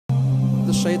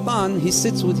Shaytan, he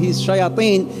sits with his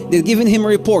shayateen, they're giving him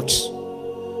reports.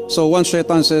 So one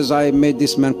Shaytan says, I made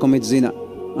this man commit zina.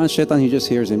 And Shaytan, he just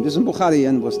hears him. This is in Bukhari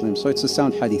and Muslim, so it's a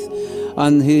sound hadith.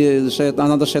 And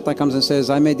another Shaytan comes and says,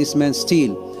 I made this man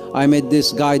steal. I made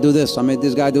this guy do this. I made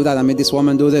this guy do that. I made this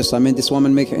woman do this. I made this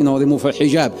woman make, remove her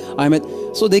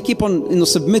hijab. So they keep on,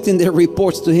 submitting their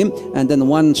reports to him. And then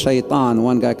one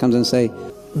guy comes and say,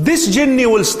 this jinni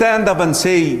will stand up and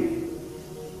say,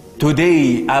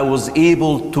 today I was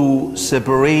able to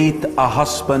separate a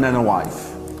husband and a wife.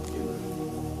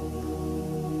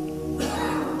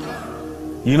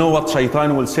 You know what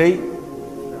Shaytan will say?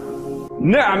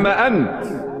 نعم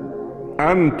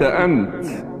أنت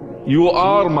you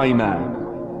are my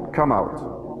man. Come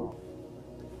out.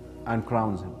 And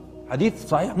crowns him. Hadith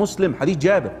Sahih Muslim, Hadith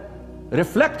Jabir.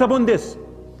 Reflect upon this.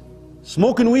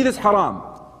 Smoking weed is haram.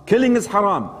 Killing is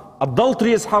haram.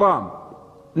 Adultery is haram.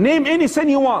 Name any sin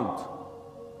you want.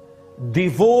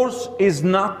 Divorce is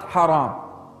not haram.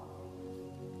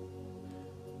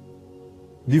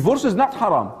 Divorce is not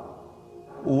haram.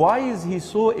 Why is he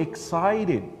so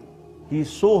excited? He's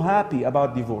so happy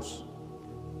about divorce.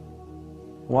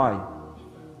 Why?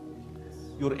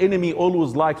 Your enemy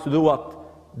always likes to do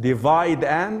what? Divide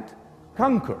and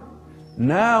conquer.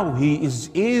 Now he is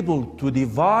able to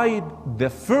divide the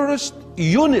first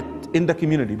unit in the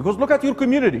community. Because look at your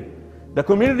community. The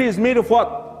community is made of what?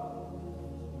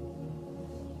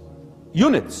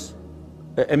 Units.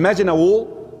 Imagine a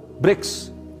wall,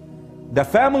 bricks. The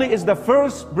family is the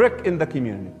first brick in the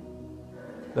community.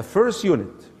 The first unit.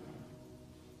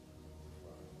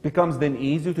 Becomes then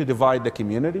easy to divide the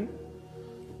community,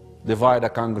 divide a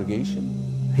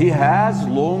congregation. He has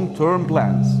long-term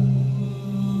plans.